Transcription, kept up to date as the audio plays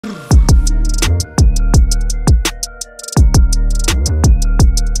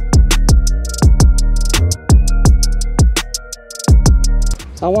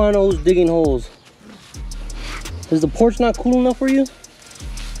I want to know who's digging holes. Is the porch not cool enough for you?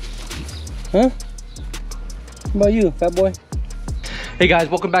 Huh? What about you, fat boy? Hey guys,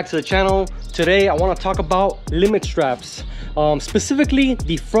 welcome back to the channel. Today I want to talk about limit straps. Specifically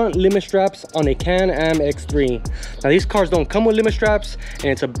the front limit straps on a Can-Am X3. Now these cars don't come with limit straps, and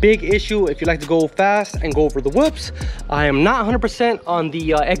it's a big issue if you like to go fast and go over the whoops. I am not 100% on the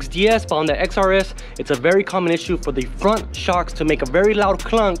XDS, but on the XRS it's a very common issue for the front shocks to make a very loud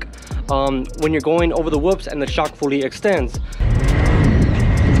clunk when you're going over the whoops and the shock fully extends.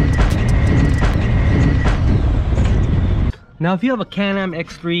 Now, if you have a Can-Am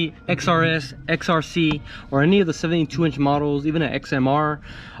X3, XRS, XRC, or any of the 72-inch models, even an XMR,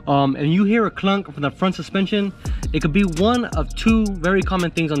 and you hear a clunk from the front suspension, it could be one of two very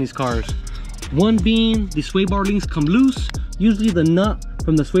common things on these cars. One being the sway bar links come loose. Usually the nut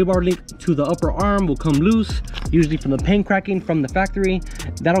from the sway bar link to the upper arm will come loose, usually from the paint cracking from the factory.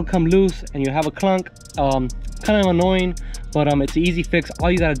 That'll come loose and you have a clunk. Kind of annoying, but it's an easy fix.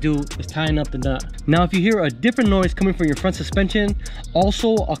 All you gotta do is tighten up the nut. Now if you hear a different noise coming from your front suspension,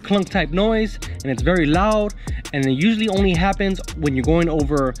 also a clunk type noise, and it's very loud, and it usually only happens when you're going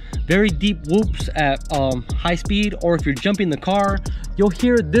over very deep whoops at high speed, or if you're jumping the car, you'll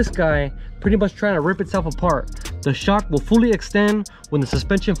hear this guy pretty much trying to rip itself apart. The shock will fully extend when the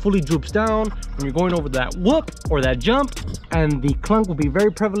suspension fully droops down when you're going over that whoop or that jump, and the clunk will be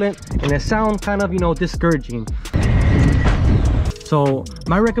very prevalent and it sounds kind of, you know, discouraging. So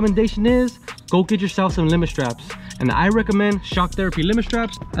my recommendation is go get yourself some limit straps, and I recommend Shock Therapy limit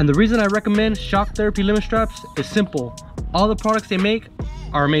straps. And the reason I recommend Shock Therapy limit straps is simple. All the products they make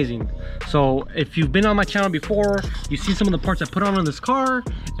are amazing. So if you've been on my channel before, you see some of the parts I put on this car,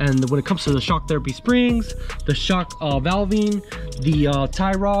 and when it comes to the Shock Therapy springs, the shock valving, the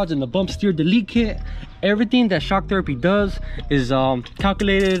tie rods, and the bump steer delete kit, everything that Shock Therapy does is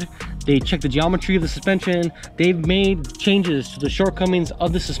calculated. They check the geometry of the suspension. They've made changes to the shortcomings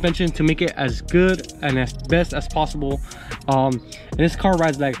of the suspension to make it as good and as best as possible. And this car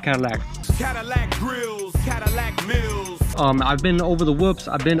rides like a Cadillac. Cadillac grills, Cadillac mills. I've been over the whoops,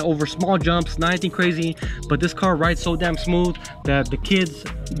 I've been over small jumps, not anything crazy, but this car rides so damn smooth that the kids,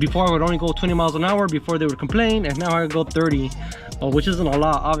 before I would only go 20 miles an hour before they would complain, and now I go 30, which isn't a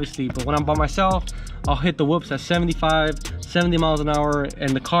lot obviously, but when I'm by myself, I'll hit the whoops at 75, 70 miles an hour,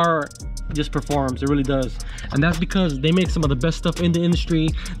 and the car just performs. It really does. And that's because they make some of the best stuff in the industry.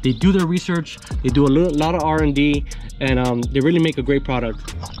 They do their research, they do a lot of R&D, and they really make a great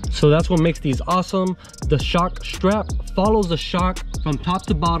product. So that's what makes these awesome. The shock strap follows the shock from top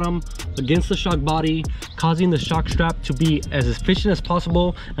to bottom against the shock body, causing the shock strap to be as efficient as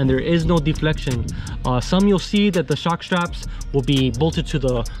possible, and there is no deflection. Some you'll see that the shock straps will be bolted to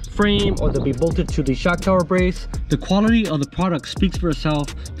the frame, or they'll be bolted to the shock tower brace. The quality of the product speaks for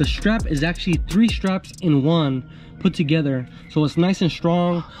itself. The strap is actually 3 straps in one put together, so it's nice and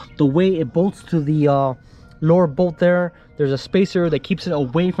strong. The way it bolts to the lower bolt there's a spacer that keeps it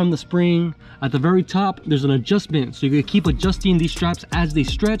away from the spring. At the very top there's an adjustment, so you can keep adjusting these straps as they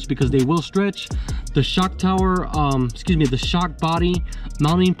stretch, because they will stretch. The shock tower, the shock body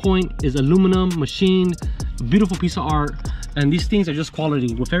mounting point is aluminum machined, a beautiful piece of art. And these things are just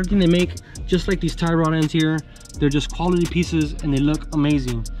quality. With everything they make, just like these tie rod ends here, they're just quality pieces and they look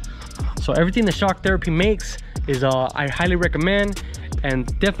amazing. So everything that Shock Therapy makes is I highly recommend, and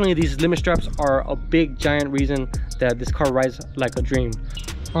definitely these limit straps are a big giant reason that this car rides like a dream.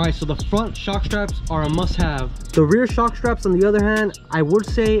 All right, so the front shock straps are a must-have. The rear shock straps, on the other hand, I would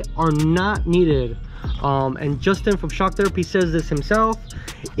say are not needed. And Justin from Shock Therapy says this himself.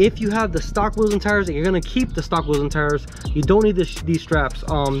 If you have the stock wheels and tires and you're gonna keep the stock wheels and tires, you don't need these straps.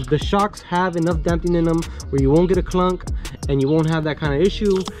 The shocks have enough damping in them where you won't get a clunk and you won't have that kind of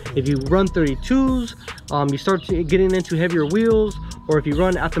issue. If you run 32s, you start getting into heavier wheels, or if you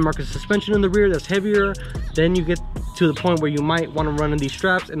run aftermarket suspension in the rear that's heavier, then you get to the point where you might want to run in these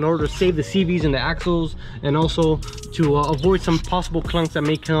straps in order to save the CVs and the axles, and also to avoid some possible clunks that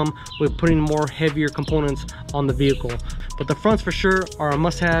may come with putting more heavier components on the vehicle. But the fronts for sure are a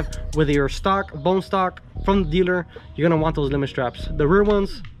must-have. Whether you're stock, bone stock from the dealer, you're gonna want those limit straps. The rear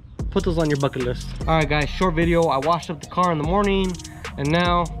ones, put those on your bucket list. All right guys, short video. I washed up the car in the morning, and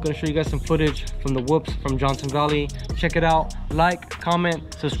now I'm gonna show you guys some footage from the whoops from Johnson Valley. Check it out. Like,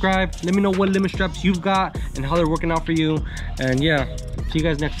 comment, subscribe. Let me know what limit straps you've got and how they're working out for you. And yeah, see you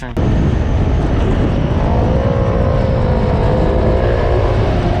guys next time.